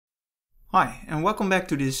Hi, and welcome back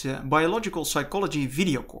to this biological psychology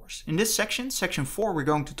video course. In this section, section 4, we're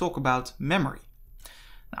going to talk about memory.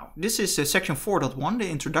 Now, this is section 4.1, the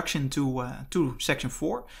introduction to section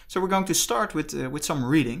 4. So we're going to start with some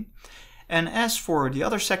reading. And as for the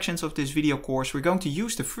other sections of this video course, we're going to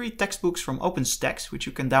use the free textbooks from OpenStax, which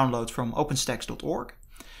you can download from openstax.org.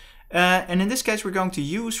 And in this case, we're going to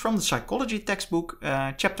use from the psychology textbook,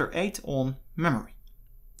 chapter 8 on memory.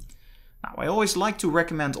 Now, I always like to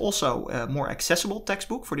recommend also a more accessible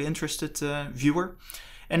textbook for the interested viewer.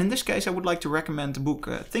 And in this case, I would like to recommend the book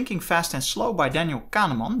Thinking Fast and Slow by Daniel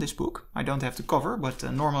Kahneman, this book. I don't have the cover, but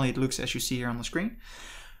normally it looks as you see here on the screen.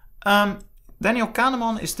 Daniel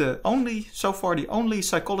Kahneman is so far the only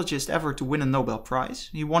psychologist ever to win a Nobel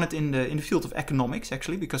Prize. He won it in the field of economics,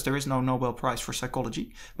 actually, because there is no Nobel Prize for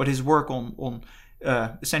psychology. But his work on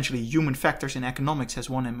essentially human factors in economics has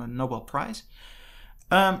won him a Nobel Prize.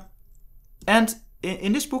 And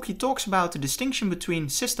in this book, he talks about the distinction between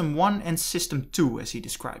System 1 and System 2, as he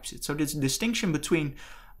describes it. So this distinction between,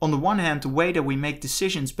 on the one hand, the way that we make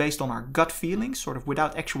decisions based on our gut feelings, sort of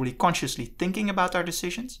without actually consciously thinking about our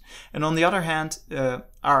decisions. And on the other hand, the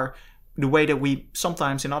way that we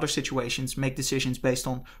sometimes in other situations make decisions based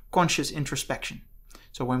on conscious introspection.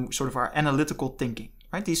 So when sort of our analytical thinking,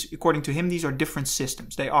 right? These, according to him, these are different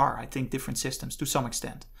systems. They are, I think, different systems to some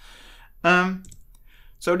extent.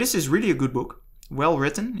 So this is really a good book, well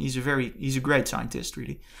written. He's a great scientist,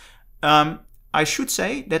 really. I should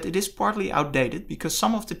say that it is partly outdated because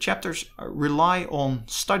some of the chapters rely on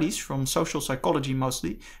studies from social psychology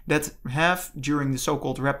mostly that have, during the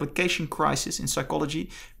so-called replication crisis in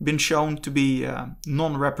psychology, been shown to be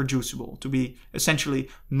non-reproducible, to be essentially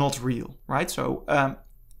not real, right? So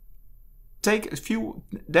take a few.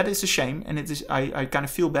 That is a shame, and it is. I kind of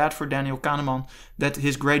feel bad for Daniel Kahneman that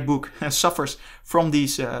his great book suffers from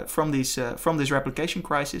this replication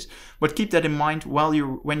crisis. But keep that in mind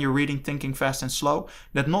when you're reading Thinking Fast and Slow,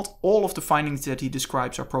 that not all of the findings that he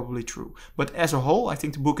describes are probably true. But as a whole, I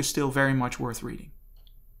think the book is still very much worth reading.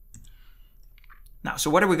 Now, so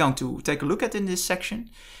what are we going to take a look at in this section?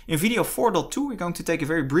 In video 4.2, we're going to take a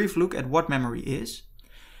very brief look at what memory is.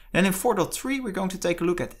 Then in 4.3, we're going to take a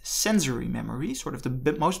look at sensory memory, sort of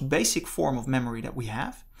the most basic form of memory that we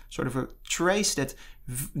have, sort of a trace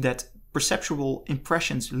that perceptual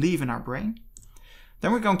impressions leave in our brain.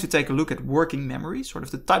 Then we're going to take a look at working memory, sort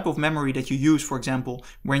of the type of memory that you use, for example,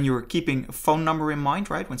 when you're keeping a phone number in mind,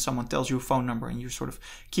 right? When someone tells you a phone number and you sort of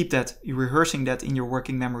you're rehearsing that in your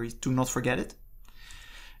working memory to not forget it.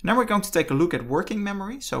 And then we're going to take a look at working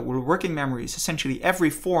memory. So working memory is essentially every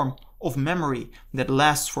form of memory that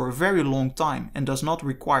lasts for a very long time and does not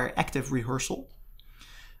require active rehearsal.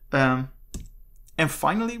 And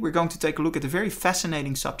finally, we're going to take a look at a very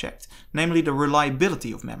fascinating subject, namely the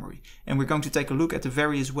reliability of memory. And we're going to take a look at the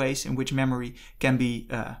various ways in which memory can be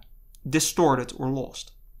distorted or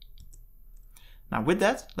lost. Now with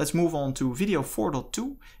that, let's move on to video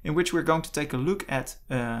 4.2, in which we're going to take a look at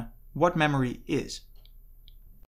what memory is.